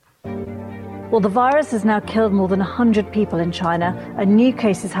Well, the virus has now killed more than 100 people in China, and new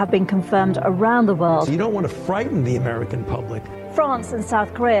cases have been confirmed around the world. So you don't want to frighten the American public. France and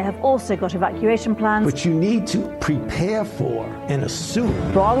South Korea have also got evacuation plans. But you need to prepare for and assume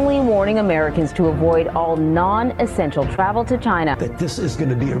strongly warning Americans to avoid all non-essential travel to China. That this is going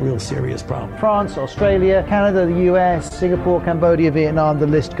to be a real serious problem. France, Australia, Canada, the US, Singapore, Cambodia, Vietnam, the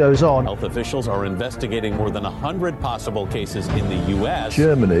list goes on. Health officials are investigating more than 100 possible cases in the US.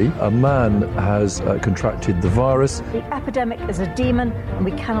 Germany, a man has contracted the virus. The epidemic is a demon, and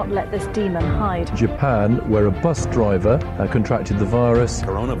we cannot let this demon hide. Japan, where a bus driver contracted the virus.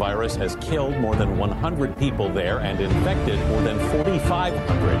 Coronavirus has killed more than 100 people there and infected more than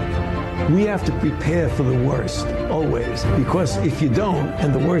 4,500. We have to prepare for the worst, always, because if you don't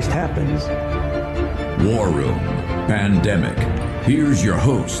and the worst happens. War Room Pandemic. Here's your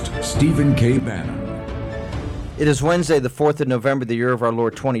host, Stephen K. Bannon. It is Wednesday, the 4th of November, the year of our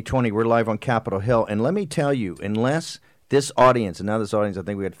Lord 2020. We're live on Capitol Hill. And let me tell you, unless this audience, and now this audience, I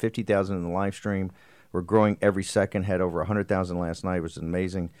think we had 50,000 in the live stream. We're growing every second, had over 100,000 last night, which was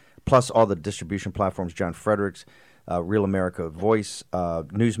amazing. Plus all the distribution platforms, John Fredericks, Real America Voice,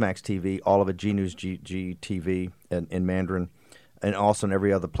 Newsmax TV, all of it, G News, G TV in Mandarin, and also in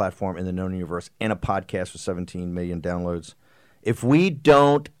every other platform in the known universe, and a podcast with 17 million downloads. If we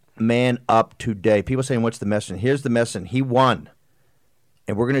don't man up today, people saying, what's the message? Here's the message. He won.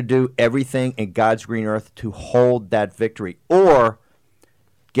 And we're going to do everything in God's green earth to hold that victory. Or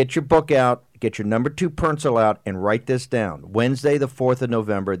get your book out. Get your number 2 pencil out and write this down. Wednesday, the 4th of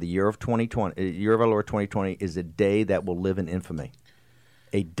November, the year of 2020, year of our Lord 2020, is a day that will live in infamy.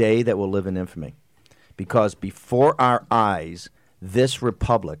 A day that will live in infamy. Because before our eyes, this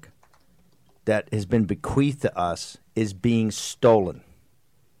republic that has been bequeathed to us is being stolen.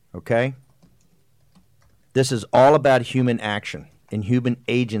 Okay? This is all about human action and human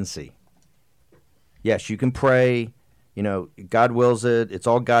agency. Yes, you can pray. You know, God wills it. It's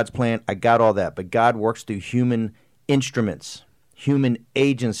all God's plan. I got all that. But God works through human instruments, human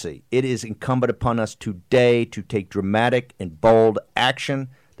agency. It is incumbent upon us today to take dramatic and bold action.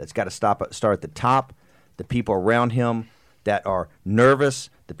 That's got to start at the top. The people around him that are nervous,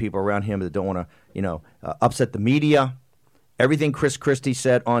 the people around him that don't want to, upset the media. Everything Chris Christie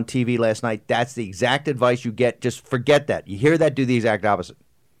said on TV last night, that's the exact advice you get. Just forget that. You hear that, do the exact opposite.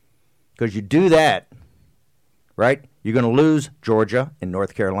 Because you do that, right? You're going to lose Georgia and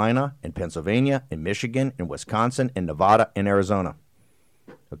North Carolina and Pennsylvania and Michigan and Wisconsin and Nevada and Arizona.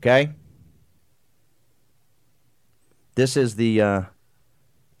 Okay? This is the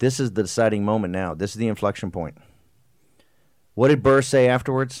deciding moment now. This is the inflection point. What did Burr say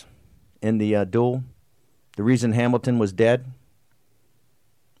afterwards in the duel? The reason Hamilton was dead?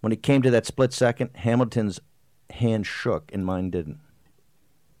 When it came to that split second, Hamilton's hand shook and mine didn't.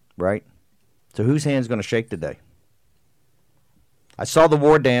 Right? So whose hand's going to shake today? I saw the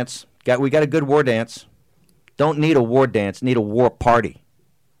war dance. We got a good war dance. Don't need a war dance. Need a war party.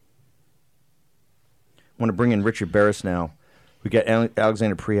 I want to bring in Richard Baris now. We got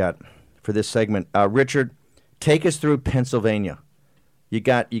Alexander Priat for this segment. Richard, take us through Pennsylvania. You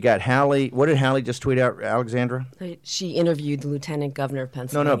got Hallie. What did Hallie just tweet out, Alexandra? She interviewed the lieutenant governor of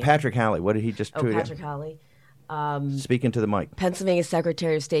Pennsylvania. No, Patrick Hallie. What did he just tweet out? Patrick Hallie. Speaking to the mic. Pennsylvania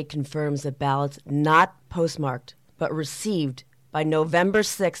Secretary of State confirms that ballots not postmarked but received by November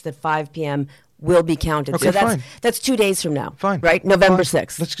 6th at 5 p.m. will be counted. Okay, so that's 2 days from now. Fine. Right? November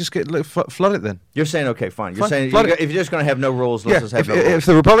 6th. Let's just flood it then. You're saying, okay, fine. You're saying if you're just going to have no rules, let's just have no rules. If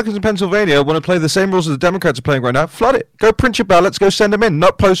the Republicans in Pennsylvania want to play the same rules as the Democrats are playing right now, flood it. Go print your ballots, go send them in.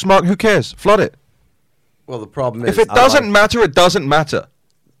 Not postmark, who cares? Flood it. Well, the problem is... If it doesn't matter, it doesn't matter.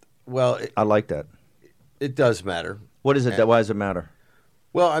 Well... I like that. It does matter. What is it? Why does it matter?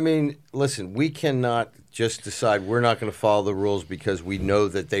 Well, I mean, listen, we cannot just decide we're not going to follow the rules because we know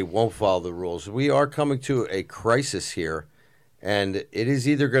that they won't follow the rules. We are coming to a crisis here, and it is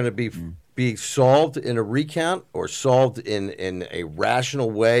either going to be solved in a recount or solved in a rational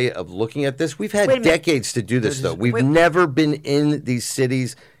way of looking at this. We've had decades to do this, though. We've never been in these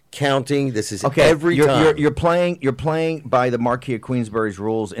cities counting. This is every time. You're playing by the Marquis of Queensberry's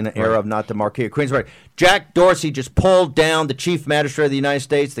rules in an era of not the Marquis of Queensberry. Jack Dorsey just pulled down the Chief Magistrate of the United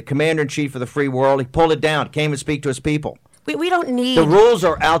States, the Commander-in-Chief of the free world. He pulled it down, came and speak to his people. We don't need... The rules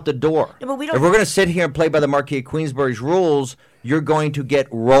are out the door. No, but we don't... If we're going to sit here and play by the Marquis of Queensberry's rules, you're going to get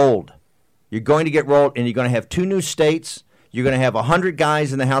rolled. You're going to get rolled, and you're going to have 2 new states. You're going to have 100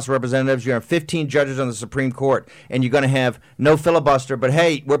 guys in the House of Representatives. You're going to have 15 judges on the Supreme Court. And you're going to have no filibuster. But,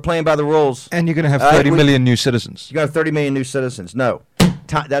 hey, we're playing by the rules. And you're going to have 30 million new citizens. You're going to have 30 million new citizens. No.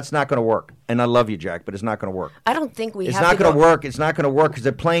 That's not going to work. And I love you, Jack, but it's not going to work. I don't think it's not going to work. It's not going to work because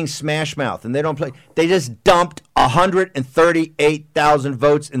they're playing Smash Mouth, and they don't play. They just dumped 138,000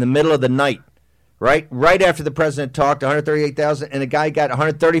 votes in the middle of the night, right after the president talked. 138,000, and the guy got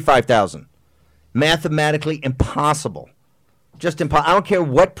 135,000. Mathematically impossible. Just impossible. I don't care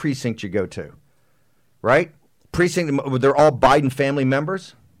what precinct you go to, right? Precinct. They're all Biden family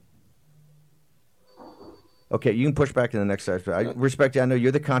members. Okay, you can push back to the next side. I respect you. I know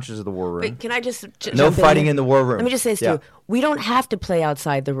you're the conscience of the war room. Wait, can I just no fighting in the war room. Let me just say this too. We don't have to play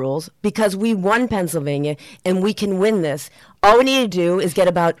outside the rules because we won Pennsylvania and we can win this. All we need to do is get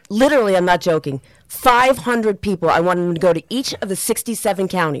about, literally, I'm not joking, 500 people. I want them to go to each of the 67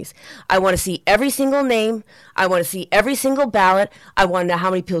 counties. I want to see every single name. I want to see every single ballot. I want to know how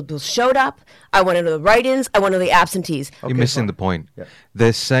many people showed up. I want to know the write-ins. I want to know the absentees. You're missing the point. Yeah.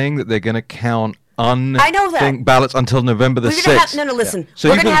 They're saying that they're going to count I know that. ballots until November the 6th. Listen.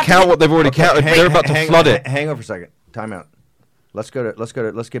 So you can count what they've already counted. They're about to flood it. Hang on for a second. Time out. Let's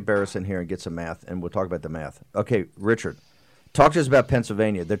get Baris in here and get some math, and we'll talk about the math. Okay, Richard, talk to us about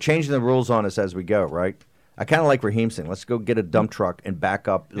Pennsylvania. They're changing the rules on us as we go, right? I kind of like Raheem saying, let's go get a dump truck and back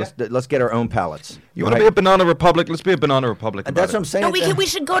up. Let's get our own pallets. You want to be a banana republic? Let's be a banana republic. That's what I'm saying. No, we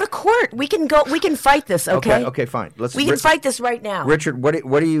should go to court. We can fight this. Okay. Okay, fine. We can fight this right now. Richard, what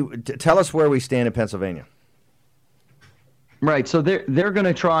do you tell us where we stand in Pennsylvania? Right, so they're going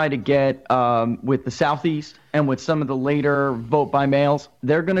to try to get with the Southeast and with some of the later vote by mails,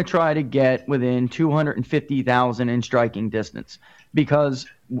 they're going to try to get within 250,000 in striking distance because,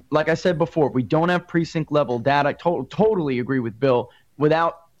 like I said before, we don't have precinct level data. Totally agree with Bill.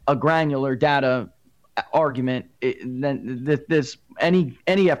 Without a granular data argument, then this any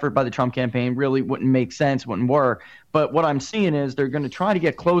effort by the Trump campaign really wouldn't make sense, wouldn't work. But what I'm seeing is they're going to try to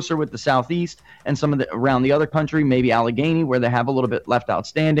get closer with the Southeast and some of the around the other country, maybe Allegheny, where they have a little bit left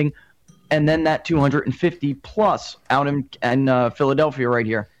outstanding, and then that 250 plus out in Philadelphia right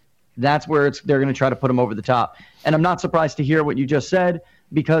here. That's where they're going to try to put them over the top. And I'm not surprised to hear what you just said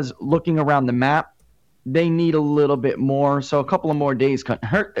because looking around the map, they need a little bit more. So a couple of more days couldn't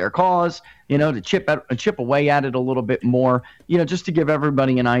hurt their cause, to chip away at it a little bit more. Just to give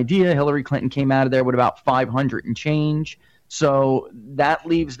everybody an idea, Hillary Clinton came out of there with about 500 and change. So that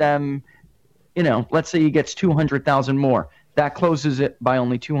leaves them, let's say he gets 200,000 more. That closes it by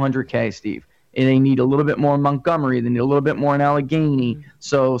only 200K, Steve. And they need a little bit more in Montgomery. They need a little bit more in Allegheny.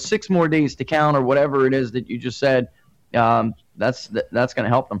 So 6 more days to count or whatever it is that you just said, that's going to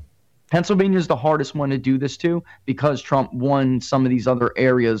help them. Pennsylvania is the hardest one to do this to because Trump won some of these other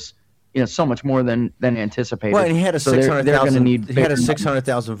areas, so much more than anticipated. Well, and he had a so 600,000. He had a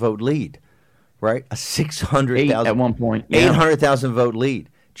 600,000 vote lead, right? A 600,000 at one point. 800,000 vote lead.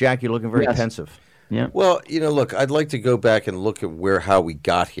 Jack, you're looking very pensive. Yeah. Well, look, I'd like to go back and look at how we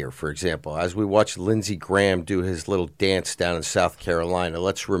got here, for example. As we watched Lindsey Graham do his little dance down in South Carolina,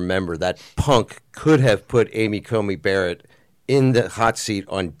 let's remember that punk could have put Amy Coney Barrett in the hot seat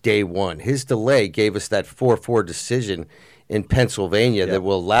on day one. His delay gave us that 4-4 decision in Pennsylvania that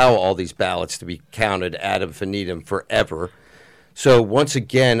will allow all these ballots to be counted ad infinitum forever. So once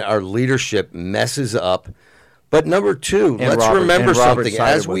again, our leadership messes up. But number two, let's remember something.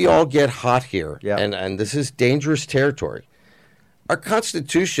 As we all get hot here, and this is dangerous territory, our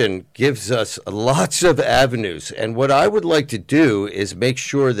Constitution gives us lots of avenues. And what I would like to do is make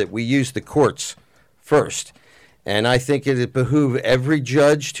sure that we use the courts first. And I think it behooves every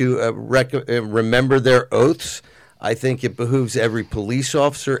judge to remember their oaths. I think it behooves every police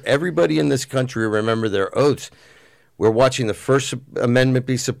officer, everybody in this country, remember their oaths. We're watching the First Amendment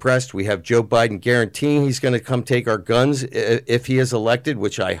be suppressed. We have Joe Biden guaranteeing he's going to come take our guns if he is elected,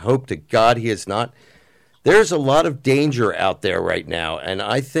 which I hope to God he is not. There's a lot of danger out there right now, and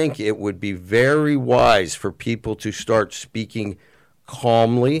I think it would be very wise for people to start speaking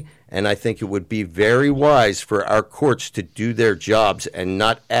calmly, and I think it would be very wise for our courts to do their jobs and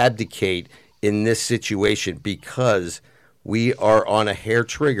not abdicate in this situation because we are on a hair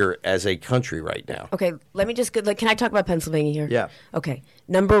trigger as a country right now. Okay, let me just can I talk about Pennsylvania here? Yeah. Okay.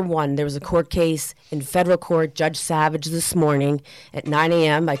 Number one, there was a court case in federal court, Judge Savage this morning at 9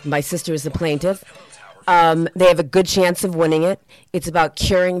 a.m. My sister is the plaintiff. They have a good chance of winning it. It's about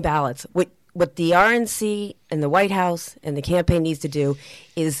curing ballots. What the RNC and the White House and the campaign needs to do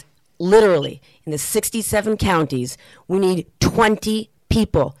is literally in the 67 counties, we need 20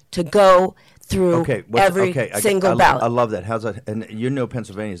 people to go through every single ballot. I love that. How's that? And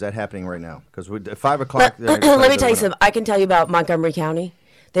Pennsylvania, is that happening right now? Because at 5 o'clock. Let me tell you something. I can tell you about Montgomery County.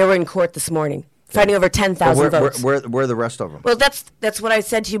 They were in court this morning. fighting over 10,000 votes. Where are the rest of them? Well, that's what I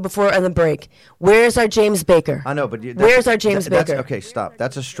said to you before on the break. Where's our James Baker? I know, but where's our James Baker? Okay, stop.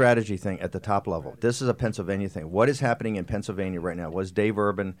 That's a strategy thing at the top level. This is a Pennsylvania thing. What is happening in Pennsylvania right now? Was Dave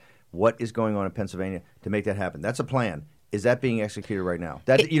Urban? What is going on in Pennsylvania to make that happen? That's a plan. Is that being executed right now?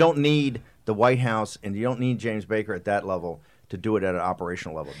 You don't need the White House and you don't need James Baker at that level to do it at an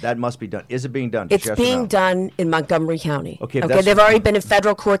operational level. That must be done. Is it being done? It's being done in Montgomery County. Okay, they've already been in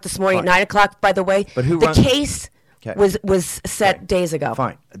federal court this morning at 9 o'clock, by the way. But the case was set days ago.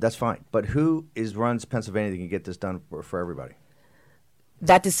 Fine. That's fine. But who runs Pennsylvania that can get this done for everybody?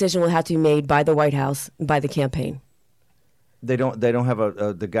 That decision will have to be made by the White House and by the campaign. They don't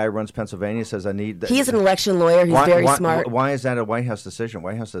have the guy who runs Pennsylvania says I need. He's an election lawyer. He's very smart. Why is that a White House decision?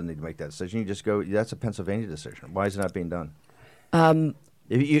 White House doesn't need to make that decision. You just go. That's a Pennsylvania decision. Why is it not being done?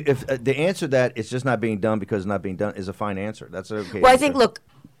 If the answer to that it's just not being done because it's not being done is a fine answer. That's okay. Well, I think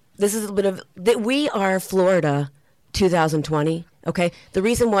this is a bit of we are Florida, 2020. Okay, the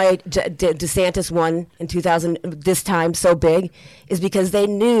reason why DeSantis won in 2000 this time so big is because they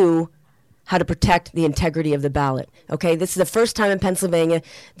knew how to protect the integrity of the ballot. Okay, this is the first time in Pennsylvania.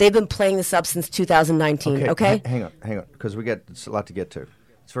 They've been playing this up since 2019. Okay? Hang on, because we got a lot to get to.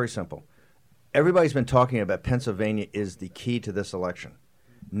 It's very simple. Everybody's been talking about Pennsylvania is the key to this election.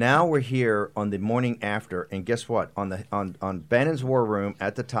 Now we're here on the morning after, and guess what? On Bannon's War Room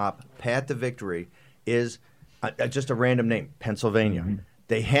at the top, path to victory is just a random name, Pennsylvania. Mm-hmm.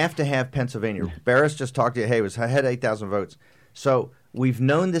 They have to have Pennsylvania. Baris just talked to you. Hey, I had 8,000 votes. So we've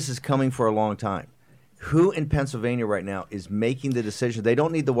known this is coming for a long time. Who in Pennsylvania right now is making the decision? They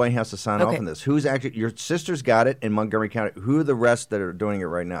don't need the White House to sign off on this. Who's actually? Your sister's got it in Montgomery County. Who are the rest that are doing it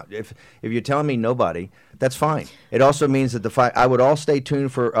right now? If you're telling me nobody, that's fine. It also means that I would all stay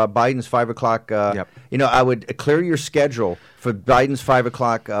tuned for Biden's 5 o'clock. I would clear your schedule for Biden's 5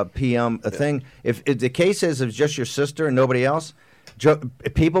 o'clock p.m. thing. If the case is it's just your sister and nobody else.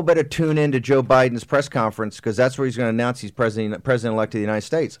 People better tune in to Joe Biden's press conference because that's where he's going to announce he's president-elect of the United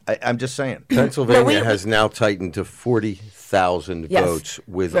States. I'm just saying. Pennsylvania has now tightened to 40,000 votes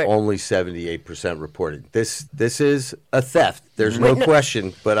with only 78% reported. This is a theft. There's no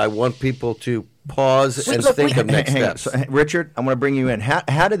question, but I want people to pause and think of next steps. So, Richard, I'm going to bring you in.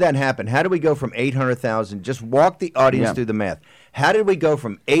 How did that happen? How did we go from 800,000? Just walk the audience through the math. How did we go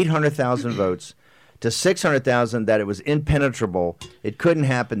from 800,000 votes to 600,000 that it was impenetrable? It couldn't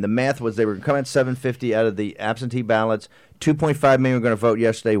happen. The math was they were coming at 750 out of the absentee ballots. 2.5 million were going to vote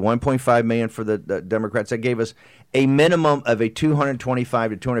yesterday. 1.5 million for the Democrats. That gave us a minimum of a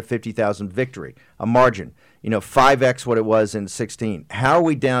 225 to 250,000 victory, a margin. 5x what it was in 16. How are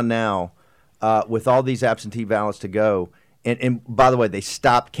we down now with all these absentee ballots to go? And by the way, they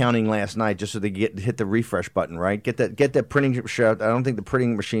stopped counting last night just so they hit the refresh button, right? Get that printing shut. I don't think the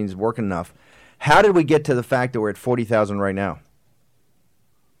printing machine's working enough. How did we get to the fact that we're at 40,000 right now?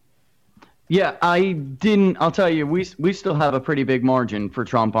 Yeah, I'll tell you, we still have a pretty big margin for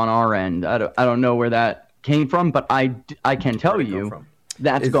Trump on our end. I don't know where that came from, but I can tell you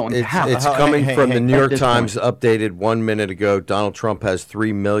that's going to happen. It's coming from the New York Times, updated 1 minute ago. Donald Trump has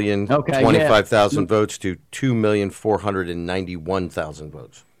 3,025,000 votes to 2,491,000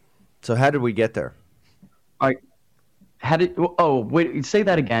 votes. So how did we get there? Wait, say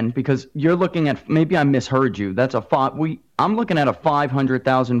that again because you're looking at, maybe I misheard you. That's I'm looking at a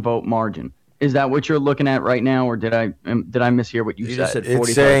 500,000 vote margin. Is that what you're looking at right now, or did I mishear what you said? Just said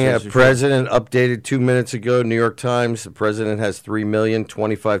it's saying a president updated 2 minutes ago, New York Times. The president has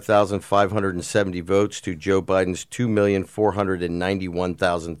 3,025,570 votes to Joe Biden's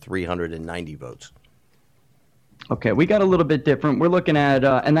 2,491,390 votes. Okay, we got a little bit different. We're looking at,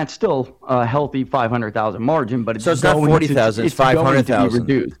 and that's still a healthy 500,000 margin, but it's not 40,000. It's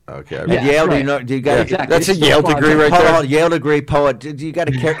 500,000. Okay. Yeah, Yale, do you got? Exactly. That's a Yale degree right there. Hold on, Yale degree poet. You got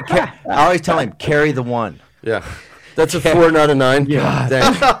to carry. I always tell him carry the one. Yeah, that's a 4, not a 9. Yeah,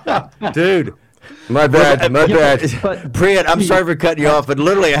 thanks, dude. My bad. Priyat, I'm sorry for cutting you off, but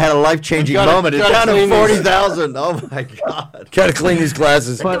literally I had a life-changing moment. It's down to 40,000. Oh my God. Got to clean these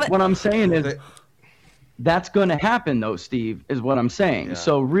glasses. But what I'm saying is, that's going to happen, though, Steve, is what I'm saying. Yeah.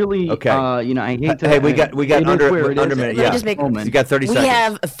 So really, I hate to. Hey, we got under a minute. Yeah, you got 30 seconds. We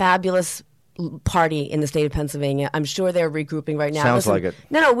have a fabulous party in the state of Pennsylvania. I'm sure they're regrouping right now. Sounds like it.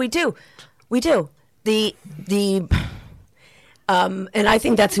 No, we do. And I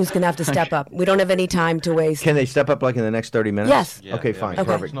think that's who's going to have to step up. We don't have any time to waste. Can they step up like in the next 30 minutes? Yes. Yeah, okay, fine. Okay.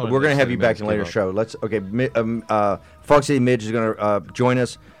 Perfect. We're going to have you back in a later show. Fog City Midge is going to join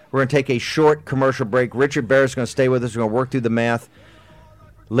us. We're going to take a short commercial break. Richard Baris is going to stay with us. We're going to work through the math.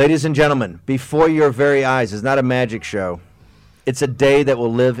 Ladies and gentlemen, before your very eyes, it's not a magic show. It's a day that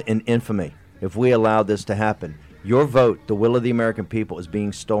will live in infamy. if we allow this to happen. Your vote, the will of the American people, is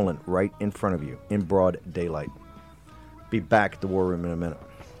being stolen right in front of you in broad daylight. Be back at the War Room in a minute.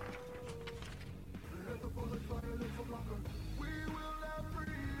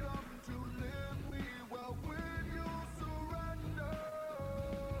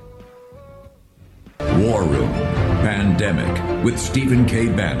 War Room Pandemic with Stephen K.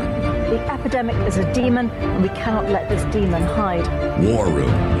 Bannon. The epidemic is a demon, and we cannot let this demon hide. War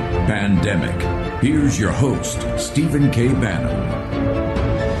Room Pandemic. Here's your host, Stephen K. Bannon.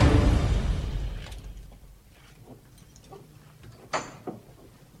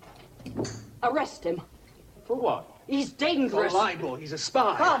 Arrest him. For what? He's dangerous. For libel. He's a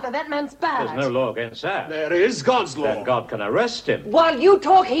spy. Father, that man's bad. There's no law against that. There is God's law. Then God can arrest him. While you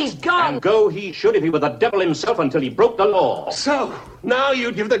talk, he's gone. And go he should if he were the devil himself until he broke the law. So, now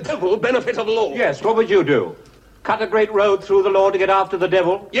you give the devil benefit of law. Yes, what would you do? Cut a great road through the law to get after the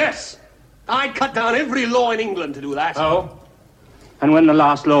devil? Yes. I'd cut down every law in England to do that. Oh? And when the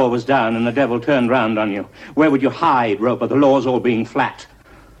last law was down and the devil turned round on you, where would you hide, Roper, the laws all being flat?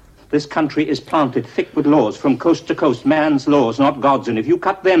 This country is planted thick with laws from coast to coast, man's laws, not God's. And if you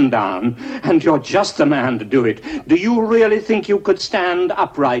cut them down, and you're just the man to do it, do you really think you could stand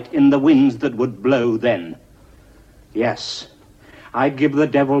upright in the winds that would blow then? Yes, I'd give the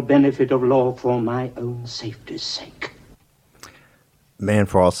devil benefit of law for my own safety's sake. Man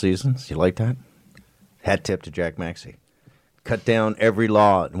for all seasons. You like that? Hat tip to Jack Maxey. Cut down every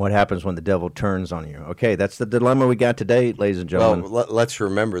law, and what happens when the devil turns on you? Okay, that's the dilemma we got today, ladies and gentlemen. Well, let's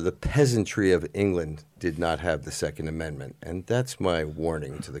remember, the peasantry of England did not have the Second Amendment, and that's my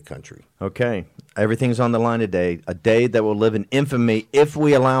warning to the country. Okay, everything's on the line today. A day that will live in infamy if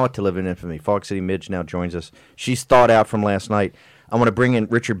we allow it to live in infamy. Fog City Midge now joins us. She's thawed out from last night. I want to bring in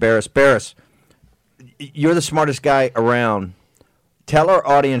Richard Baris. Baris, you're the smartest guy around. Tell our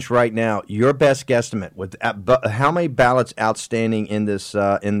audience right now your best guesstimate with how many ballots outstanding in this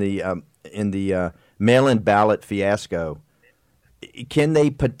in the mail-in ballot fiasco. Can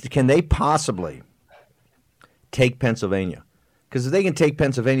they possibly take Pennsylvania? Because if they can take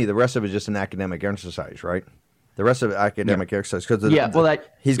Pennsylvania, the rest of it is just an academic exercise, right? The rest of it academic exercise.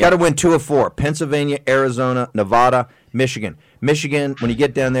 He's got to win 2 of 4: Pennsylvania, Arizona, Nevada, Michigan. Michigan, when you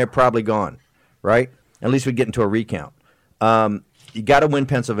get down there, probably gone, right? At least we get into a recount. You got to win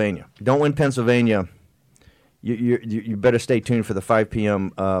Pennsylvania. If you don't win Pennsylvania, you better stay tuned for the 5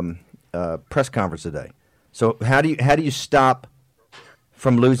 p.m. Press conference today. So how do you stop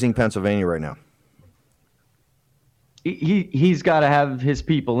from losing Pennsylvania right now? He's got to have his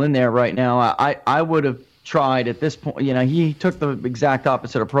people in there right now. I would have tried at this point. He took the exact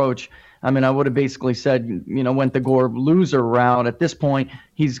opposite approach. I mean, I would have basically said, went the Gore loser route. At this point,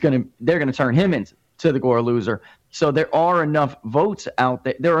 they're gonna turn him into the Gore loser. So there are enough votes out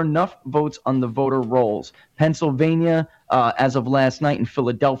there. There are enough votes on the voter rolls. Pennsylvania, as of last night in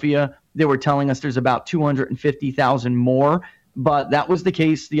Philadelphia, they were telling us there's about 250,000 more, but that was the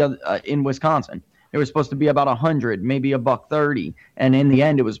case in Wisconsin. There was supposed to be about 100, maybe $130, and in the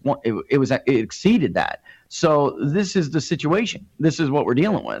end, it exceeded that. So this is the situation. This is what we're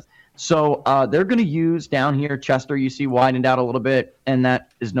dealing with. So they're going to use down here, Chester, you see, widened out a little bit, and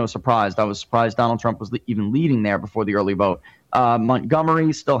that is no surprise. I was surprised Donald Trump was even leading there before the early vote.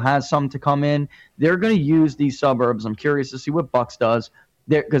 Montgomery still has some to come in. They're going to use these suburbs. I'm curious to see what Bucks does,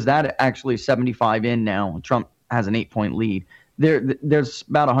 because that actually is 75 in now. Trump has an 8-point lead. There's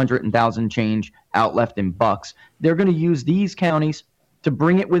about 100,000 change out left in Bucks. They're going to use these counties to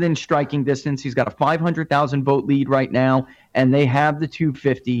bring it within striking distance. He's got a 500,000 vote lead right now, and they have the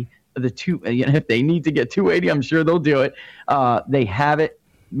 250. If they need to get 280, I'm sure they'll do it. They have it.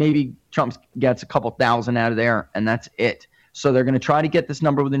 Maybe Trump gets a couple thousand out of there, and that's it. So they're going to try to get this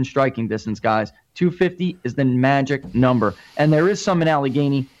number within striking distance, guys. 250 is the magic number. And there is some in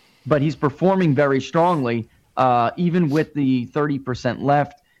Allegheny, but he's performing very strongly, even with the 30%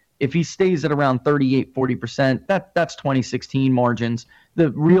 left. If he stays at around 38, 40%, that's 2016 margins.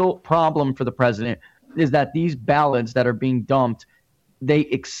 The real problem for the president is that these ballots that are being dumped, they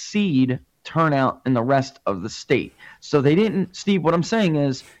exceed turnout in the rest of the state. So they didn't, Steve, what I'm saying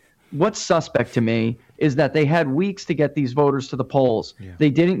is, what's suspect to me is that they had weeks to get these voters to the polls. Yeah.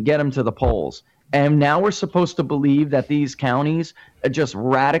 They didn't get them to the polls. And now we're supposed to believe that these counties just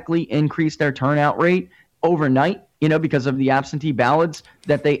radically increase their turnout rate overnight, because of the absentee ballots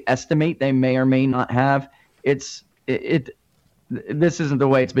that they estimate they may or may not have. This isn't the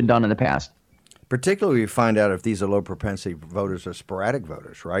way it's been done in the past. Particularly, you find out if these are low propensity voters or sporadic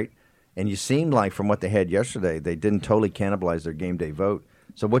voters, right? And you seem like, from what they had yesterday, they didn't totally cannibalize their game day vote.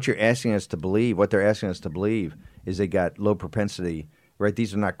 So what they're asking us to believe is they got low propensity right?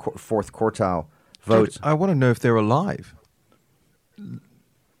 These are not fourth quartile votes. Dude, I want to know if they're alive.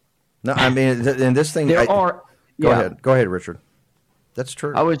 No, I mean, in this thing, Go ahead, Richard. That's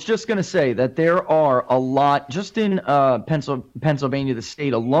true. I was just going to say that there are a lot, just in Pennsylvania, the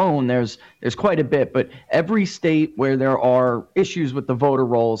state alone, there's quite a bit, but every state where there are issues with the voter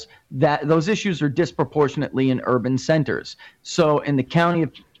rolls, that those issues are disproportionately in urban centers. So in the county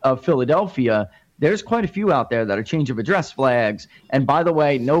of Philadelphia, there's quite a few out there that are change of address flags. And by the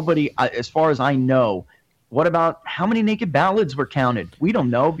way, nobody, as far as I know, what about how many naked ballots were counted? We don't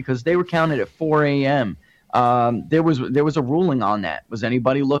know because they were counted at 4 a.m. There was a ruling on that. Was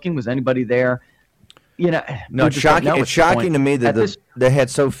anybody looking? Was anybody there? No, it's shocking. It's shocking to me that they had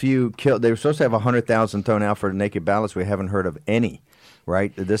so few killed. They were supposed to have 100,000 thrown out for naked ballots. We haven't heard of any.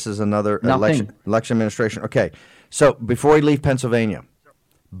 Right? This is another election administration. Okay. So before we leave Pennsylvania,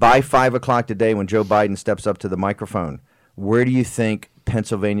 by 5 o'clock today, when Joe Biden steps up to the microphone, where do you think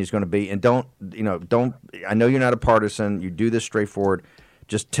Pennsylvania is going to be? And don't. I know you're not a partisan. You do this straightforward.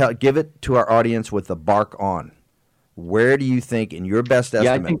 Just give it to our audience with the bark on. Where do you think, in your best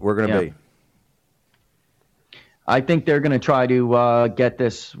estimate, we're going to be? I think they're going to try to get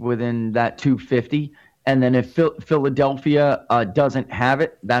this within that 250. And then if Philadelphia doesn't have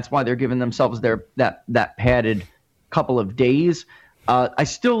it, that's why they're giving themselves that padded couple of days. I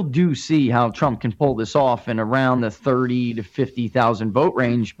still do see how Trump can pull this off in around the 30 to 50,000 vote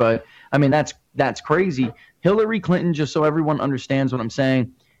range. But, I mean, that's crazy. Hillary Clinton, just so everyone understands what I'm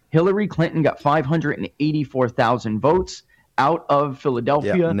saying, Hillary Clinton got 584,000 votes out of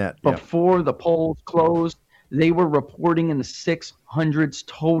Philadelphia before the polls closed. They were reporting in the 600s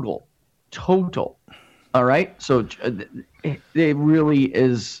total. All right? So it really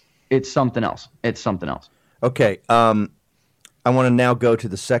is – it's something else. Okay. I want to now go to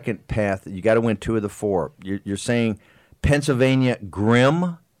the second path. You got to win 2 of the 4. You're saying Pennsylvania,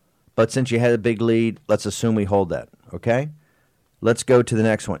 grim, but since you had a big lead, let's assume we hold that, okay? Let's go to the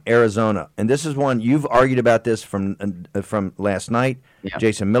next one, Arizona. And this is one, you've argued about this from last night. Yeah.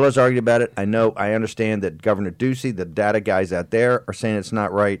 Jason Miller's argued about it. I understand that Governor Ducey, the data guys out there, are saying it's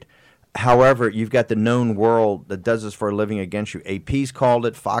not right. However, you've got the known world that does this for a living against you. AP's called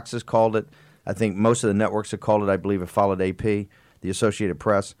it. Fox has called it. I think most of the networks have called it. I believe it followed AP, the Associated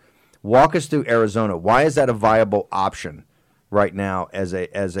Press. Walk us through Arizona. Why is that a viable option right now as a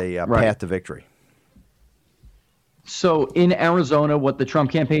path to victory? So in Arizona, what the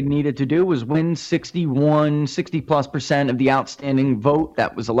Trump campaign needed to do was win 60+% of the outstanding vote.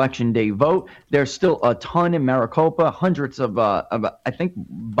 That was election day vote. There's still a ton in Maricopa, hundreds of I think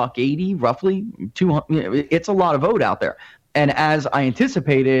 $180 roughly. 200. It's a lot of vote out there. And as I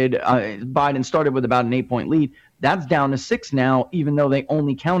anticipated, Biden started with about an 8-point lead. That's down to 6 now, even though they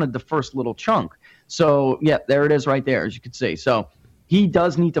only counted the first little chunk. So, yeah, there it is right there, as you can see. So he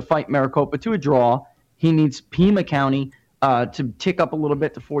does need to fight Maricopa to a draw. He needs Pima County to tick up a little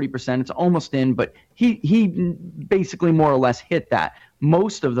bit to 40%. It's almost in, but he basically more or less hit that.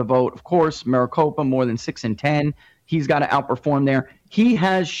 Most of the vote, of course, Maricopa more than 6 and 10. He's got to outperform there. He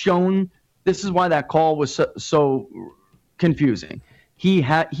has shown – this is why that call was so confusing.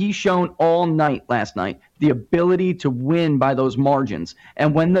 He's shown all night last night the ability to win by those margins.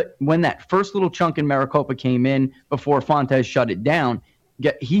 And when that first little chunk in Maricopa came in before Fontes shut it down,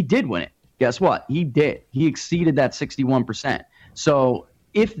 he did win it. Guess what? He did. He exceeded that 61%. So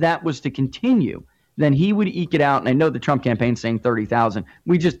if that was to continue, then he would eke it out. And I know the Trump campaign's saying 30,000.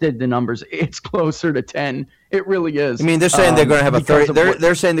 We just did the numbers. It's closer to 10. It really is. I mean, they're saying they're going to have a 30.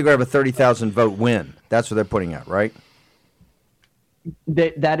 They're saying they're going to have a 30,000 vote win. That's what they're putting out, right?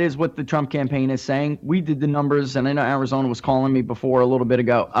 That is what the Trump campaign is saying. We did the numbers, and I know Arizona was calling me before a little bit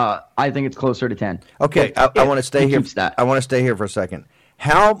ago. I think it's closer to 10. Okay, I want to stay here. I want to stay here for a second.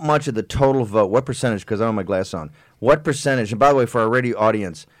 How much of the total vote, what percentage, because I don't have my glass on, what percentage, and by the way, for our radio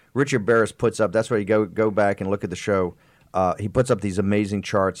audience, Richard Baris puts up, that's where you go back and look at the show, he puts up these amazing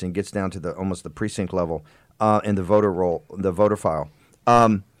charts and gets down to almost the precinct level in the voter roll, the voter file.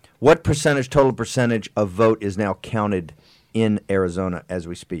 What total percentage of vote is now counted in Arizona as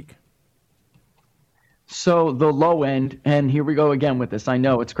we speak? So the low end, and here we go again with this. I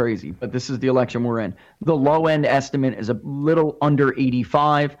know it's crazy, but this is the election we're in. The low end estimate is a little under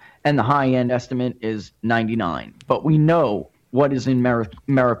 85, and the high end estimate is 99. But we know what is in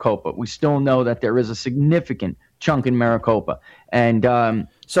Maricopa. We still know that there is a significant chunk in Maricopa. And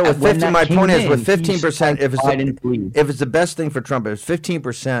so with 15, my point is with 15%, if it's the best thing for Trump, if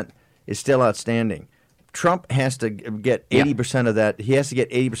 15% is still outstanding, Trump has to get 80% of that. He has to get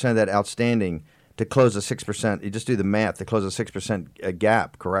 80% of that outstanding to close a 6%. You just do the math to close a 6%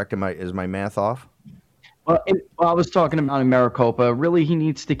 gap. Correct? Is my math off? Well, I was talking about in Maricopa. Really,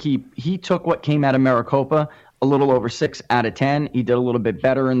 he took what came out of Maricopa, a little over 6 out of 10. He did a little bit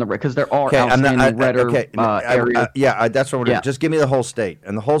better in the because there are outstanding redder areas. That's what we're doing. Just give me the whole state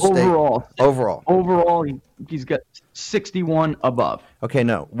and the whole state. Overall, he's got 61 above. Okay,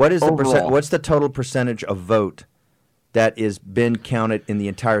 no. What is the percent? What's the total percentage of vote that is been counted in the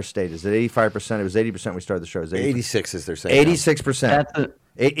entire state? Is it 85%? It was 80% when we started the show. 86 is they're saying. 86%.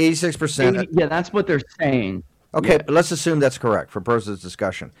 86%. Yeah, that's what they're saying. Okay, but let's assume that's correct for purposes of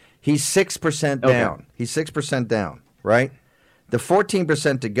discussion. He's 6% down. Okay. He's 6% down, right? The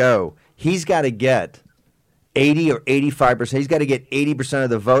 14% to go, he's got to get 80 or 85%. He's got to get 80% of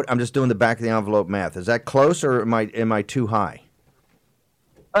the vote. I'm just doing the back of the envelope math. Is that close, or am I too high?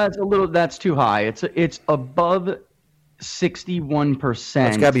 That's too high. It's above 61%.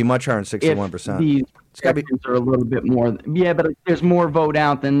 It's got to be much higher than 61%. It's got to be a little bit more. Yeah, but there's more vote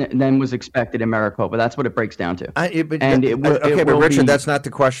out than was expected in Maricopa. That's what it breaks down to. But Richard, that's not the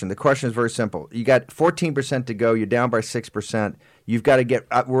question. The question is very simple. You got 14% to go. You're down by 6%. You've got to get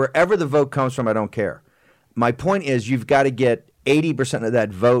wherever the vote comes from. I don't care. My point is, you've got to get 80% of that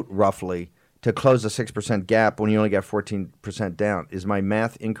vote roughly to close the 6% gap when you only got 14% down. Is my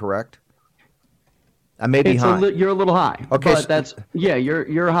math incorrect? I may be high. You're a little high. Okay, but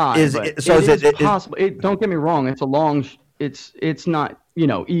you're high. Is it possible? Don't get me wrong. It's a long. It's not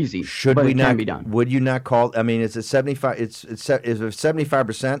easy. Should we it not? Can be done. Would you not call? I mean, is it 75? Is it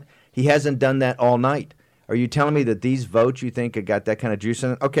 75%? He hasn't done that all night. Are you telling me that these votes you think have got that kind of juice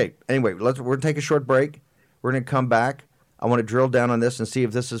in it? Okay. Anyway, we're gonna take a short break. We're gonna come back. I want to drill down on this and see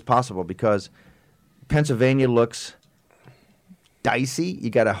if this is possible because Pennsylvania looks dicey.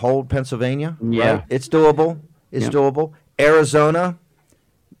 You got to hold Pennsylvania. Yeah, right? It's doable. It's doable. Arizona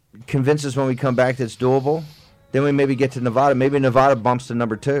convinces when we come back that it's doable. Then we maybe get to Nevada. Maybe Nevada bumps to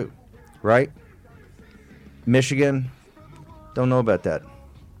number 2, right? Michigan, don't know about that.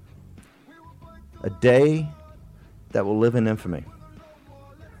 A day that will live in infamy.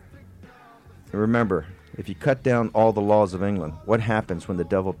 And remember, if you cut down all the laws of England, what happens when the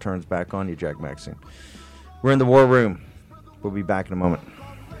devil turns back on you, Jack Maxey? We're in the war room. We'll be back in a moment.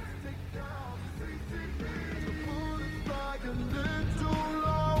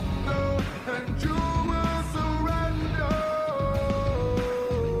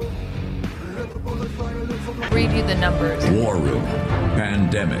 Read you the numbers. War Room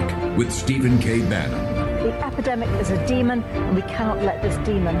Pandemic with Stephen K. Bannon. The epidemic is a demon, and we cannot let this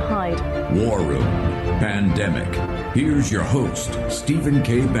demon hide. War Room Pandemic. Here's your host, Stephen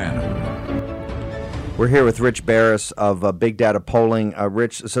K. Bannon. We're here with Rich Baris of Big Data Polling.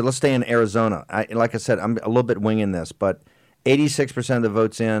 Rich, so let's stay in Arizona. Like I said, I'm a little bit winging this, but 86% of the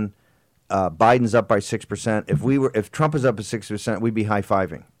votes in. Biden's up by 6%. If Trump is up by 6%, we'd be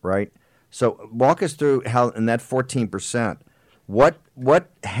high-fiving, right? So walk us through how in that 14%, what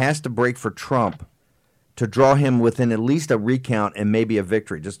has to break for Trump to draw him within at least a recount and maybe a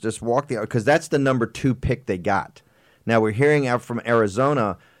victory? Just walk because that's the number 2 pick they got. Now we're hearing out from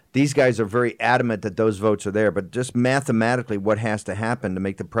Arizona. These guys are very adamant that those votes are there, but just mathematically, what has to happen to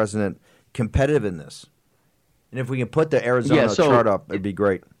make the president competitive in this? And if we can put the Arizona chart up, it'd be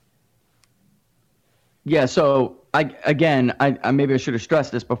great. Yeah, so I maybe I should have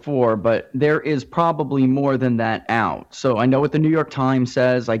stressed this before, but there is probably more than that out. So I know what the New York Times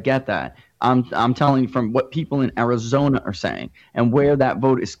says. I get that. I'm telling you from what people in Arizona are saying and where that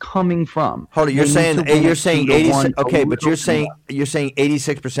vote is coming from. Hold on, you're saying 86. Okay, but you're saying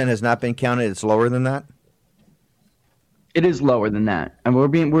 86% has not been counted. It's lower than that. It is lower than that, and we're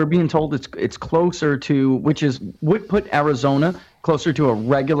being told it's closer to, which would put Arizona closer to a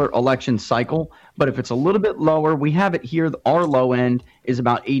regular election cycle. But if it's a little bit lower, we have it here. Our low end is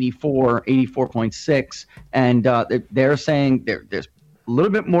about 84.6, and they're saying there's a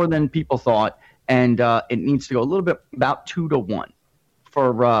little bit more than people thought, and it needs to go a little bit about 2-1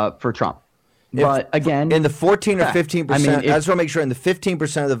 for Trump. But again, in the 14 or 15%, I just want to make sure in the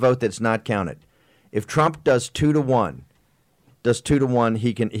 15% of the vote that's not counted, if Trump does 2-1,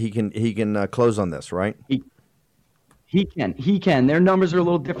 he can close on this, right? He can. Their numbers are a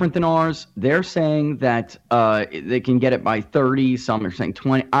little different than ours. They're saying that they can get it by 30. Some are saying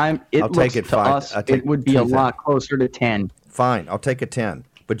 20. I'll take it. To us, it would be a lot closer to 10. Fine, I'll take a 10.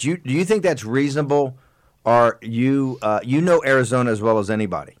 But do you think that's reasonable? Or you know Arizona as well as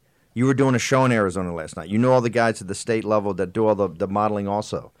anybody. You were doing a show in Arizona last night. You know all the guys at the state level that do all the modeling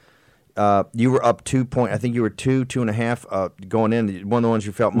also. You were up 2 point. I think you were 2.5 going in. One of the ones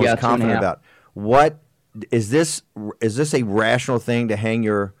you felt most confident about. What is this? Is this a rational thing to hang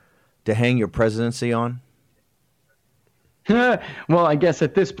your presidency on? Well, I guess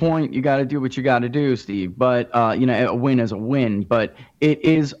at this point you got to do what you got to do, Steve. But a win is a win. But it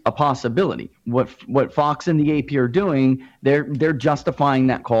is a possibility. What Fox and the AP are doing, they're justifying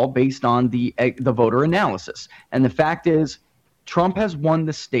that call based on the voter analysis. And the fact is, Trump has won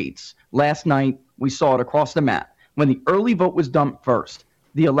the states. Last night we saw it across the map. When the early vote was dumped first,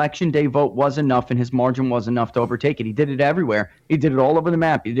 the election day vote was enough and his margin was enough to overtake it. He did it everywhere. He did it all over the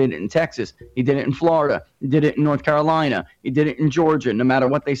map. He did it in Texas. He did it in Florida. He did it in North Carolina. He did it in Georgia, no matter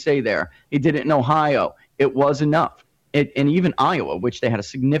what they say there. He did it in Ohio. It was enough. And even Iowa, which they had a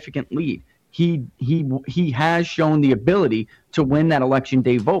significant lead. He has shown the ability to win that election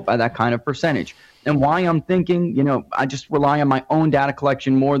day vote by that kind of percentage. And why I'm thinking, I just rely on my own data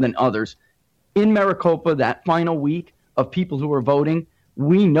collection more than others. In Maricopa, that final week of people who are voting,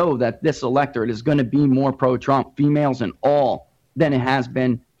 we know that this electorate is going to be more pro-Trump, females and all, than it has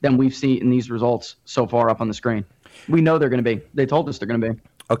been, than we've seen in these results so far up on the screen. We know they're going to be. They told us they're going to be.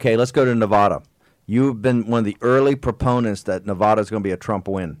 Okay, let's go to Nevada. You've been one of the early proponents that Nevada is going to be a Trump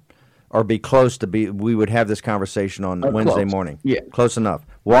win, or be close to be. We would have this conversation on Wednesday morning. Yeah. Close enough.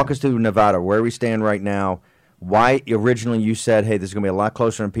 Walk us through Nevada, where we stand right now. Why originally you said, hey, this is going to be a lot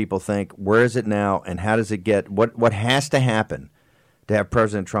closer than people think. Where is it now, and how does it get? What has to happen to have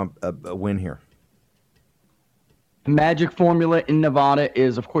President Trump win here? The magic formula in Nevada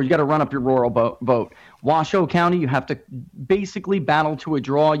is, of course, you got to run up your rural vote. Washoe County, you have to basically battle to a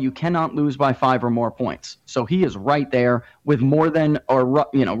draw. You cannot lose by 5 or more points. So he is right there with more than,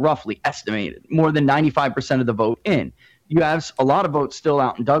 roughly estimated, more than 95% of the vote in. You have a lot of votes still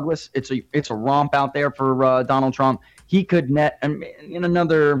out in Douglas. It's a romp out there for Donald Trump. He could net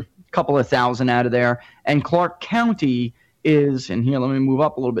another couple of thousand out of there. And Clark County is, and here, let me move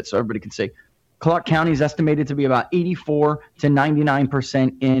up a little bit so everybody can see. Clark County is estimated to be about 84 to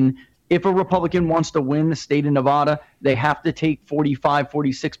 99% in. If a Republican wants to win the state of Nevada, they have to take 45,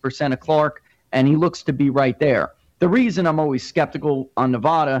 46% of Clark, and he looks to be right there. The reason I'm always skeptical on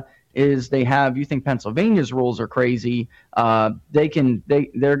Nevada is you think Pennsylvania's rules are crazy. They're going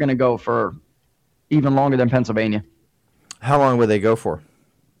to go for even longer than Pennsylvania. How long will they go for?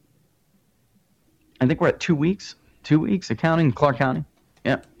 I think we're at 2 weeks. 2 weeks accounting Clark County.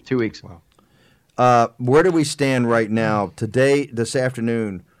 Yeah, 2 weeks. Wow. Where do we stand right now? Today, this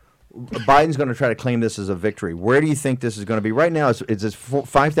afternoon, Biden's going to try to claim this as a victory. Where do you think this is going to be? Right now, is it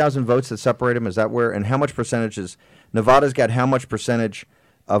 5,000 votes that separate him? Is that where? And how much percentage is Nevada's got? How much percentage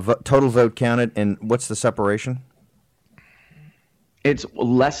of total vote counted? And what's the separation? It's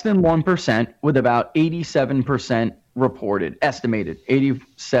less than 1%, with about 87% reported, estimated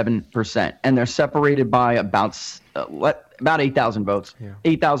 87%, and they're separated by about 8,000 votes,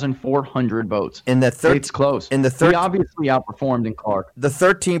 8,400 votes. In the it's close. We obviously outperformed in Clark. The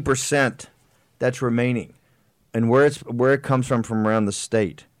 13% that's remaining, and where it comes from around the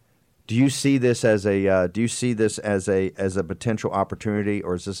state. Do you see this as a potential opportunity,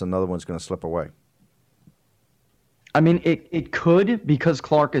 or is this another one's going to slip away? I mean, it could, because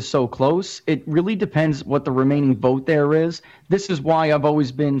Clark is so close. It really depends what the remaining vote there is. This is why I've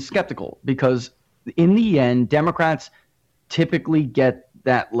always been skeptical, because in the end, Democrats typically get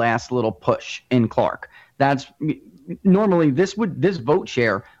that last little push in Clark. That's normally this vote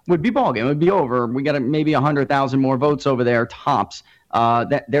share would be ballgame. It would be over. We got maybe 100,000 more votes over there tops.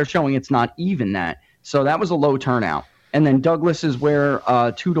 That they're showing it's not even that. So that was a low turnout. And then Douglas is where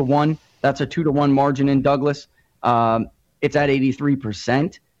 2-1. That's a 2-1 margin in Douglas. It's at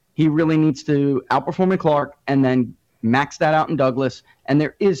 83%. He really needs to outperform in Clark and then max that out in Douglas. And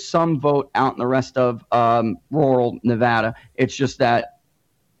there is some vote out in the rest of rural Nevada. It's just that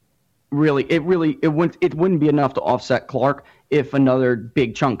it wouldn't be enough to offset Clark if another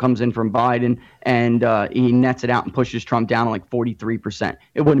big chunk comes in from Biden and he nets it out and pushes Trump down to like 43%.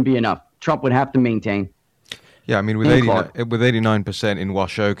 It wouldn't be enough. Trump would have to maintain. Yeah, I mean, with 89% in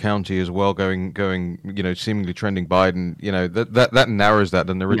Washoe County as well, going, seemingly trending Biden, that narrows that,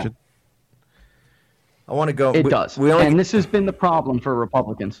 doesn't it, Richard? I want to go. It does. And this has been the problem for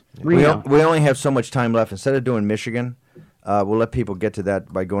Republicans. We only have so much time left. Instead of doing Michigan, we'll let people get to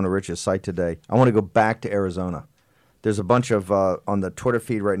that by going to Rich's site today. I want to go back to Arizona. There's a bunch of on the Twitter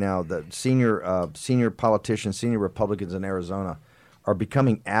feed right now. The senior politicians, senior Republicans in Arizona, are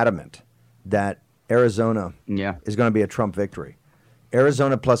becoming adamant that Arizona is going to be a Trump victory.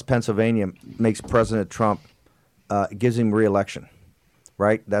 Arizona plus Pennsylvania makes President Trump gives him re-election,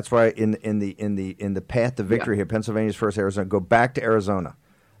 right? That's why in the path to victory here, Pennsylvania's first, Arizona. Go back to Arizona.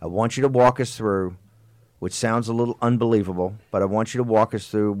 I want you to walk us through, which sounds a little unbelievable, but I want you to walk us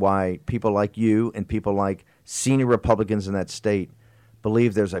through why people like you and people like senior Republicans in that state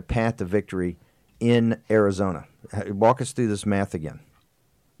believe there's a path to victory in Arizona? Walk us through this math again.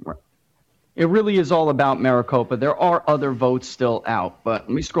 It really is all about Maricopa. There are other votes still out, but let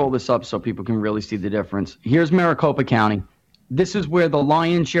me scroll this up so people can really see the difference. Here's Maricopa County. This is where the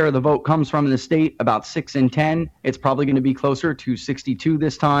lion's share of the vote comes from in the state, about 6 in 10. It's probably going to be closer to 62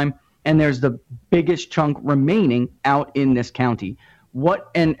 this time. And there's the biggest chunk remaining out in this county.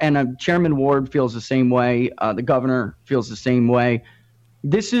 Chairman Ward feels the same way. The governor feels the same way.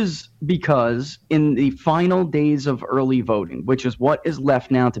 This is because in the final days of early voting, which is what is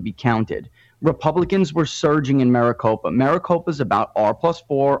left now to be counted, Republicans were surging in Maricopa. Maricopa is about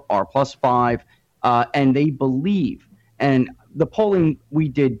R+4, R+5, and they believe, and the polling we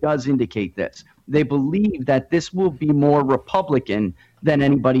did does indicate this, they believe that this will be more Republican than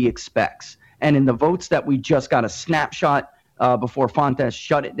anybody expects. And in the votes that we just got a snapshot before Fontes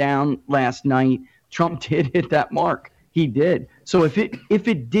shut it down last night, Trump did hit that mark. He did. So if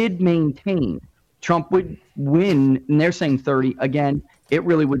it did maintain, Trump would win, and they're saying 30. Again, it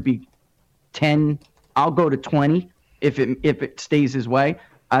really would be 10. I'll go to 20 if it stays his way.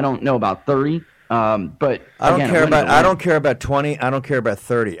 I don't know about 30. But I don't care about 20. I don't care about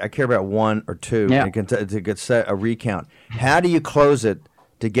 30. I care about 1 or 2 to get set a recount. How do you close it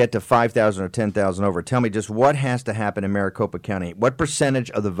to get to 5,000 or 10,000 over? Tell me just what has to happen in Maricopa County. What percentage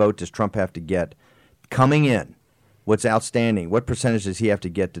of the vote does Trump have to get coming in? What's outstanding? What percentage does he have to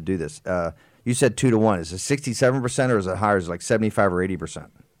get to do this? You said 2 to 1. Is it 67% or is it higher? Is it like 75 or 80%?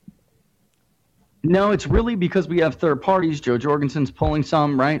 No, it's really because we have third parties. Joe Jorgensen's pulling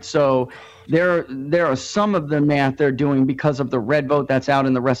some, right? So there are some of the math they're doing because of the red vote that's out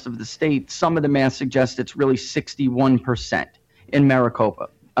in the rest of the state. Some of the math suggests it's really 61% in Maricopa,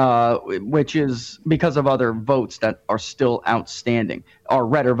 which is because of other votes that are still outstanding, or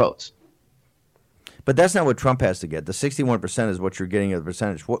redder votes. But that's not what Trump has to get. The 61% is what you're getting as a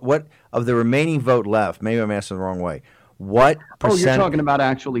percentage. What of the remaining vote left? Maybe I'm asking the wrong way. What percent? Oh, you're talking about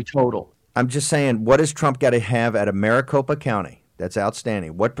actually total. I'm just saying, what does Trump got to have at a Maricopa County that's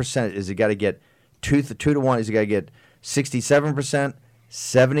outstanding? What percentage is he got to get? 2 to 1. Is he got to get 67%, 70%,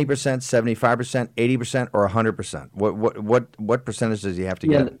 75%, 80%, or 100%? What percentage does he have to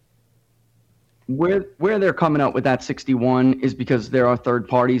get? Where they're coming out with that 61 is because there are third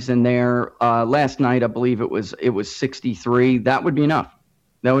parties in there. Last night, I believe it was 63. That would be enough.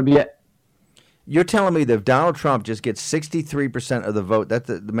 That would be it. You're telling me that if Donald Trump just gets 63% of the vote, that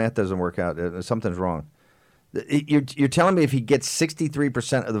the math doesn't work out. Something's wrong. You're telling me if he gets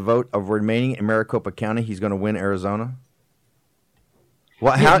 63% of the vote of remaining in Maricopa County, he's going to win Arizona?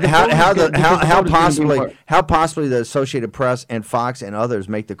 Well, how possibly the Associated Press and Fox and others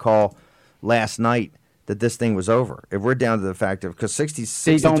make the call last night that this thing was over? If we're down to the fact of because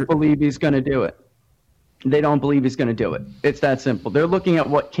 63, they don't believe he's going to do it. They don't believe he's going to do it. It's that simple. They're looking at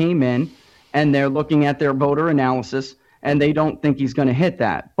what came in, and they're looking at their voter analysis, and they don't think he's going to hit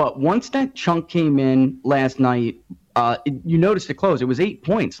that. But once that chunk came in last night, you noticed it closed. It was 8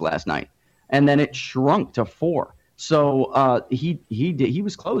 points last night, and then it shrunk to 4. So he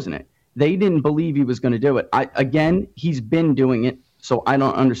was closing it. They didn't believe he was going to do it. Again, he's been doing it. So I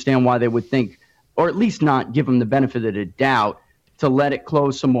don't understand why they would think, or at least not give him the benefit of the doubt to let it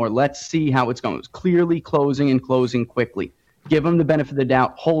close some more. Let's see how it's going. It was clearly closing and closing quickly. Give them the benefit of the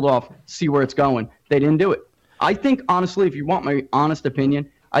doubt. Hold off. See where it's going. They didn't do it. I think, honestly, if you want my honest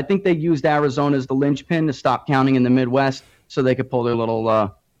opinion, I think they used Arizona as the linchpin to stop counting in the Midwest so they could pull their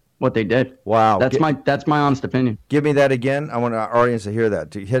little what they did. Wow. That's my honest opinion. Give me that again. I want our audience to hear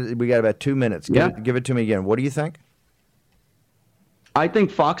that. We got about 2 minutes. Give it to me again. What do you think? I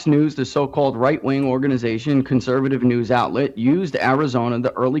think Fox News, the so-called right-wing organization, conservative news outlet, used Arizona,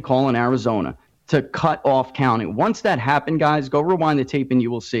 the early call in Arizona, to cut off counting. Once that happened, guys, go rewind the tape and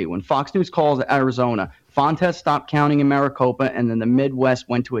you will see. When Fox News calls Arizona, Fontes stopped counting in Maricopa, and then the Midwest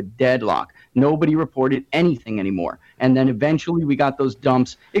went to a deadlock. Nobody reported anything anymore. And then eventually we got those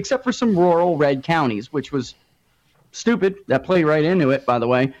dumps, except for some rural red counties, which was stupid. That played right into it, by the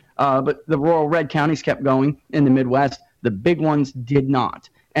way. But the rural red counties kept going in the Midwest. The big ones did not.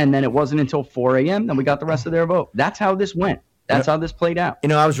 And then it wasn't until 4 a.m. that we got the rest of their vote. That's how this went. That's how this played out. You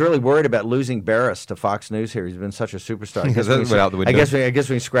know, I was really worried about losing Baris to Fox News here. He's been such a superstar. I guess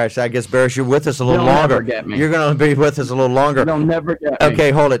we can scratch that. I guess, Baris, you're with us a little longer. Never get me. You're going to be with us a little longer. You'll never get me. Okay,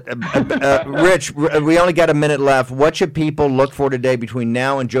 hold it. Rich, we only got a minute left. What should people look for today between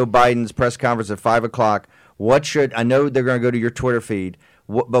now and Joe Biden's press conference at 5 o'clock? I know they're going to go to your Twitter feed,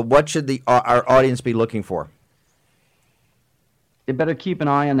 but what should our audience be looking for? they better keep an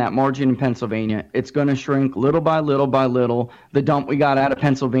eye on that margin in Pennsylvania. It's going to shrink little by little by little. The dump we got out of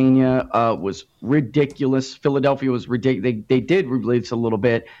Pennsylvania was ridiculous. Philadelphia was ridiculous. They did release a little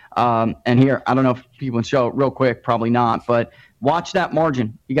bit. And here, I don't know if people can show it real quick, probably not, but watch that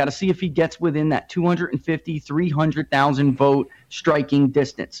margin. You got to see if he gets within that 250, 300,000 vote striking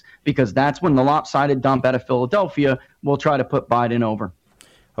distance, because that's when the lopsided dump out of Philadelphia will try to put Biden over.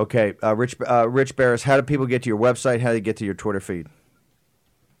 Okay, Rich Baris, how do people get to your website? How do they get to your Twitter feed?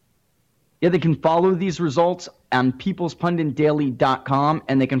 Yeah, they can follow these results on peoplespunditdaily.com,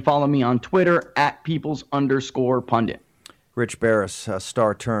 and they can follow me on Twitter at peoples_pundit. Rich Baris,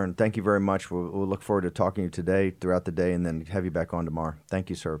 Star Turn, thank you very much. We'll look forward to talking to you today, throughout the day, and then have you back on tomorrow. Thank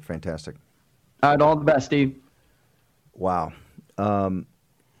you, sir. Fantastic. All right, all the best, Steve. Wow.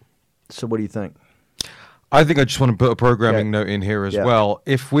 So what do you think? I think I just want to put a programming note in here as well.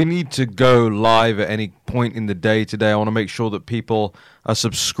 If we need to go live at any point in the day today, I want to make sure that people are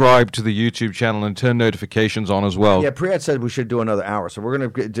subscribed to the YouTube channel and turn notifications on as well. Yeah, Priyat said we should do another hour, so we're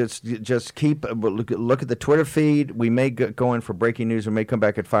going to just keep look at the Twitter feed. We may go in for breaking news. We may come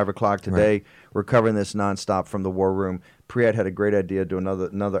back at 5 o'clock today. Right. We're covering this nonstop from the War Room. Priyat had a great idea to do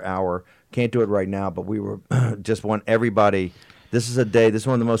another hour. Can't do it right now, but we were just want everybody. This is a day. This is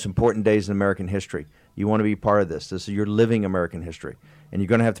one of the most important days in American history. You want to be part of this. This is your living American history, and you're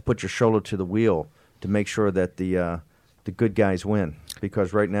going to have to put your shoulder to the wheel to make sure that the good guys win.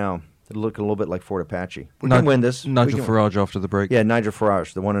 Because right now it'll look a little bit like Fort Apache. We're going to win this. Nigel Farage after the break. Yeah, Nigel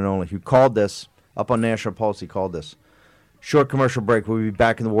Farage, the one and only, who called this up on National Pulse. He called this. Short commercial break. We'll be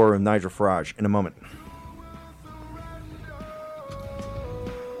back in the War Room. Nigel Farage in a moment.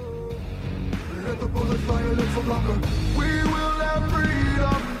 Let the bullet fly a little longer. We will have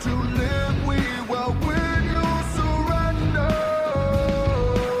freedom to live. We will win. You surrender.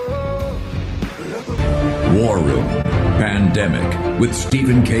 War Room Pandemic with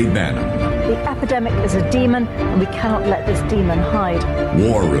Stephen K. Bannon. The epidemic is a demon, and we cannot let this demon hide.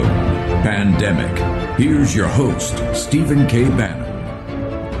 War Room Pandemic. Here's your host, Stephen K. Bannon.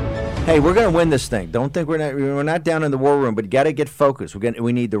 Hey, we're going to win this thing. Don't think we're not down in the war room, but you got to get focused.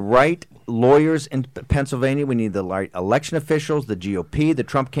 We need the right lawyers in Pennsylvania. We need the right election officials. The GOP, the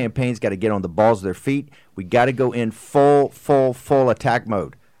Trump campaign's got to get on the balls of their feet. We got to go in full attack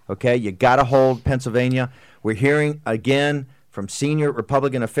mode. Okay, you got to hold Pennsylvania. We're hearing again from senior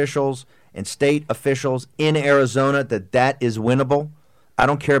Republican officials and state officials in Arizona that is winnable. I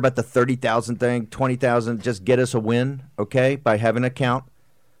don't care about the 30,000 thing, 20,000. Just get us a win, okay, by having an account.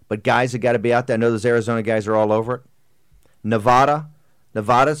 But guys have got to be out there. I know those Arizona guys are all over it.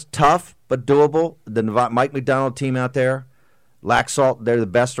 Nevada's tough but doable. The Mike McDonald team out there, Laxalt, they're the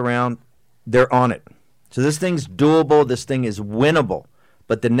best around. They're on it. So this thing's doable. This thing is winnable.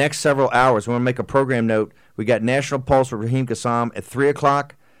 But the next several hours, we want to make a program note. We got National Pulse with Raheem Kassam at 3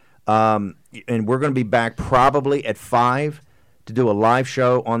 o'clock. And we're going to be back probably at 5 to do a live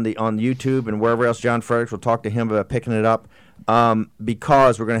show on YouTube and wherever else. John Fredericks will talk to him about picking it up.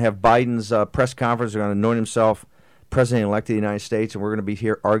 Because we're going to have Biden's press conference. We're going to anoint himself president-elect of the United States, and we're going to be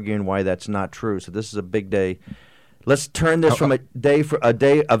here arguing why that's not true. So this is a big day. Let's turn this from a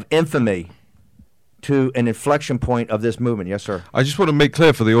day of infamy to an inflection point of this movement. Yes, sir. I just want to make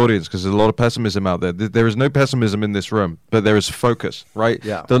clear for the audience, because there's a lot of pessimism out there. There is no pessimism in this room, but there is focus, right?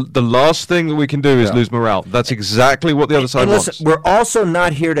 Yeah. The last thing that we can do is lose morale. That's exactly what the other side wants. Listen, we're also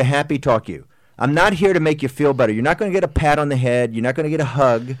not here to happy talk you. I'm not here to make you feel better. You're not going to get a pat on the head. You're not going to get a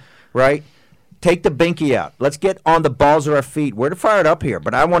hug, right? Take the binky out. Let's get on the balls of our feet. We're fired up here,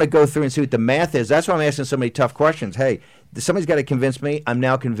 but I want to go through and see what the math is. That's why I'm asking so many tough questions. Hey, somebody's got to convince me. I'm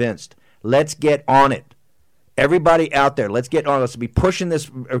now convinced. Let's get on it. Everybody out there, let's get on. Let's be pushing this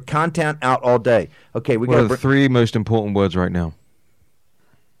content out all day. Okay, what are the three most important words right now?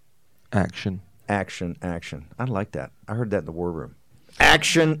 Action. Action, action. I like that. I heard that in the war room.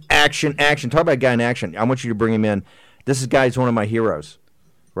 Action, action, action. Talk about a guy in action. I want you to bring him in. This guy's one of my heroes,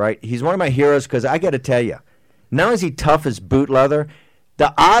 right? He's one of my heroes because I got to tell you, not only is he tough as boot leather,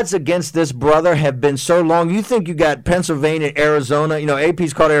 the odds against this brother have been so long. You think you got Pennsylvania, Arizona. You know,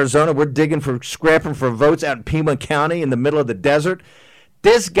 AP's called Arizona. We're scrapping for votes out in Pima County in the middle of the desert.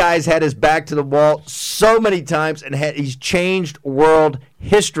 This guy's had his back to the wall so many times, and he's changed world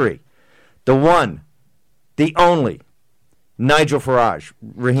history. The one, the only, Nigel Farage.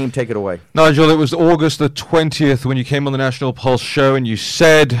 Raheem, take it away. Nigel, it was August the 20th when you came on the National Pulse show and you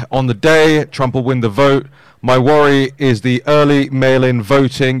said on the day Trump will win the vote. My worry is the early mail-in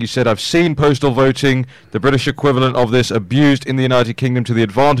voting. You said, I've seen postal voting, the British equivalent of this, abused in the United Kingdom to the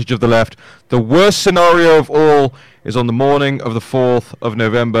advantage of the left. The worst scenario of all is on the morning of the 4th of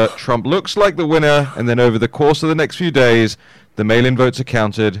November. Trump looks like the winner, and then over the course of the next few days, the mail-in votes are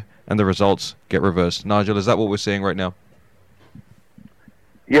counted, and the results get reversed. Nigel, is that what we're seeing right now?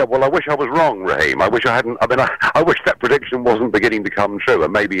 Yeah, well, I wish I was wrong, Raheem. I wish I hadn't. I mean, I wish that prediction wasn't beginning to come true,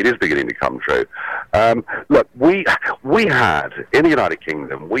 and maybe it is beginning to come true. Look, we had, in the United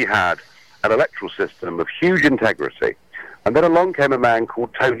Kingdom, we had an electoral system of huge integrity. And then along came a man called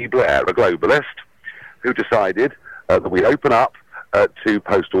Tony Blair, a globalist, who decided that we'd open up to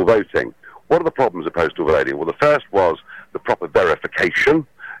postal voting. What are the problems of postal voting? Well, the first was the proper verification,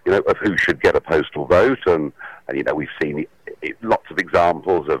 of who should get a postal vote, and we've seen lots of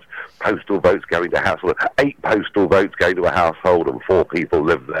examples of postal votes going to household, 8 postal votes going to a household and 4 people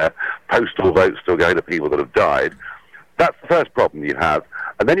live there, postal votes still going to people that have died. That's the first problem you have.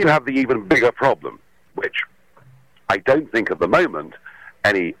 And then you have the even bigger problem, which I don't think at the moment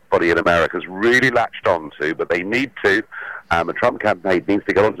anybody in America has really latched on to, but they need to. The Trump campaign needs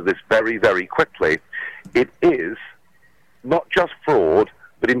to get onto this very, very quickly. It is not just fraud,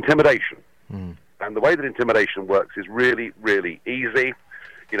 but intimidation. And the way that intimidation works is really, really easy.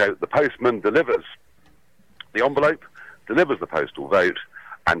 The postman delivers the envelope, delivers the postal vote,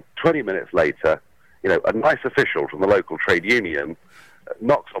 and 20 minutes later, a nice official from the local trade union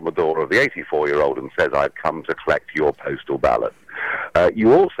knocks on the door of the 84-year-old and says, I've come to collect your postal ballot.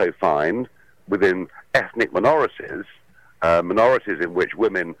 You also find within ethnic minorities, minorities in which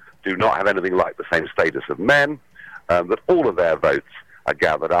women do not have anything like the same status of men, that all of their votes are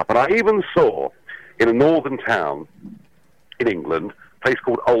gathered up. And I even saw in a northern town in England, a place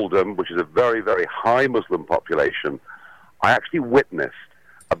called Oldham, which is a very, very high Muslim population, I actually witnessed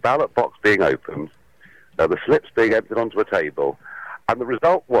a ballot box being opened, the slips being emptied onto a table, and the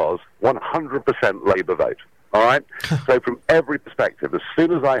result was 100% Labour vote. All right? So from every perspective, as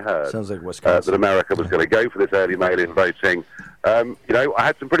soon as I heard that America was going to go for this early mail-in voting, I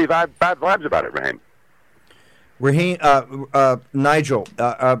had some pretty bad vibes about it, Raheem. Nigel,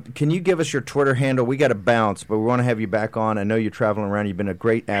 can you give us your Twitter handle? We got to bounce, but we want to have you back on. I know you're traveling around. You've been a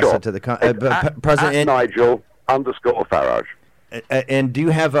great asset to the President. Nigel_Farage. And do you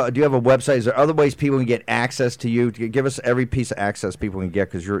have a website? Is there other ways people can get access to you? Give us every piece of access people can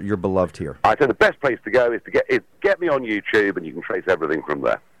get, because you're beloved here. I think the best place to go is to get me on YouTube, and you can trace everything from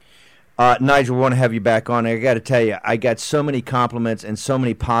there. Nigel, we want to have you back on. I got to tell you, I got so many compliments and so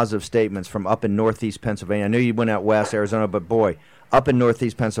many positive statements from up in Northeast Pennsylvania. I know you went out west, Arizona, but boy, up in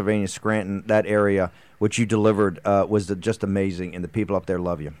Northeast Pennsylvania, Scranton, that area, which you delivered was just amazing, and the people up there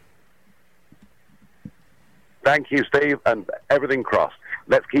love you. Thank you, Steve, and everything crossed.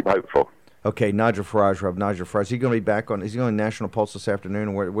 Let's keep hopeful. Okay, Nigel Farage, Rob. Nigel Farage. Is he going to be back on? Is he going to National Pulse this afternoon,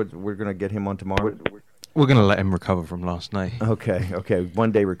 and we're going to get him on tomorrow? We're going to let him recover from last night. Okay.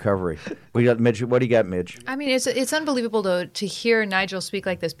 1 day recovery. We got Midge. What do you got, Midge? I mean, it's unbelievable, though, to hear Nigel speak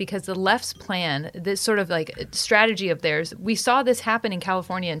like this, because the left's plan, this sort of like strategy of theirs, we saw this happen in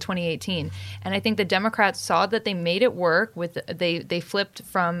California in 2018, and I think the Democrats saw that they made it work. They flipped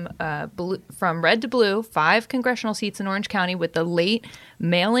from red to blue, 5 congressional seats in Orange County with the late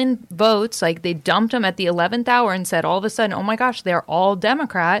mail-in votes. Like, they dumped them at the 11th hour and said all of a sudden, oh my gosh, they're all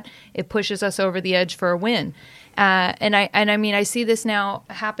Democrat. It pushes us over the edge for a win. And I mean, I see this now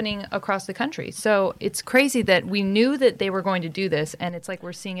happening across the country. So it's crazy that we knew that they were going to do this, and it's like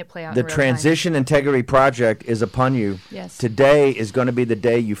we're seeing it play out. The in real Transition Integrity Project is upon you. Yes. Today is going to be the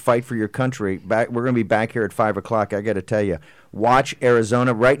day you fight for your country. We're going to be back here at 5 o'clock. I got to tell you, watch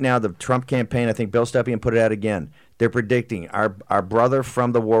Arizona right now. The Trump campaign, I think Bill Stepien put it out again. They're predicting our brother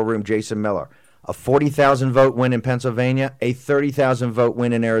from the War Room, Jason Miller, a 40,000 vote win in Pennsylvania, a 30,000 vote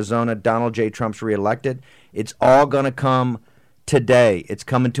win in Arizona. Donald J. Trump's reelected. It's all going to come today. It's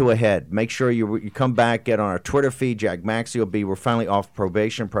coming to a head. Make sure you come back, get on our Twitter feed. Jack Maxey we're finally off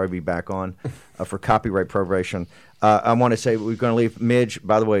probation, probably be back on for copyright probation. I want to say we're going to leave Midge.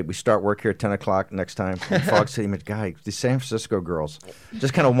 By the way, we start work here at 10 o'clock next time. Fog City Midge. Guy, the San Francisco girls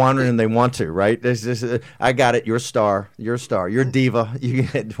just kind of wandering and they want to, right? I got it. You're a star. You're a star. You're a diva. You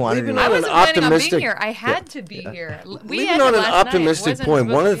get wandering. I wasn't planning on being here. I had to be here. Leaving on an optimistic point,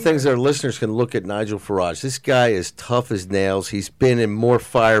 one of the things our listeners can look at Nigel Farage. This guy is tough as nails. He's been in more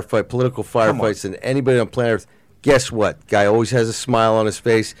political firefights than anybody on planet Earth. Guess what? Guy always has a smile on his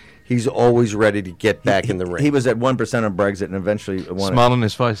face. He's always ready to get back in the ring. He was at 1% on Brexit and eventually won. Smile on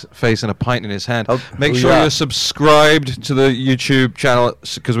his face and a pint in his hand. Make sure you're subscribed to the YouTube channel,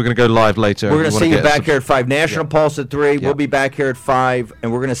 because we're going to go live later. We're going to see you back here at 5. National Pulse at 3. We'll be back here at 5,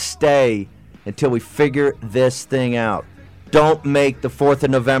 and we're going to stay until we figure this thing out. Don't make the 4th of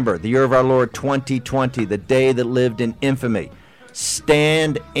November, the year of our Lord 2020, the day that lived in infamy.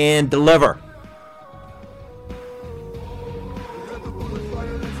 Stand and deliver.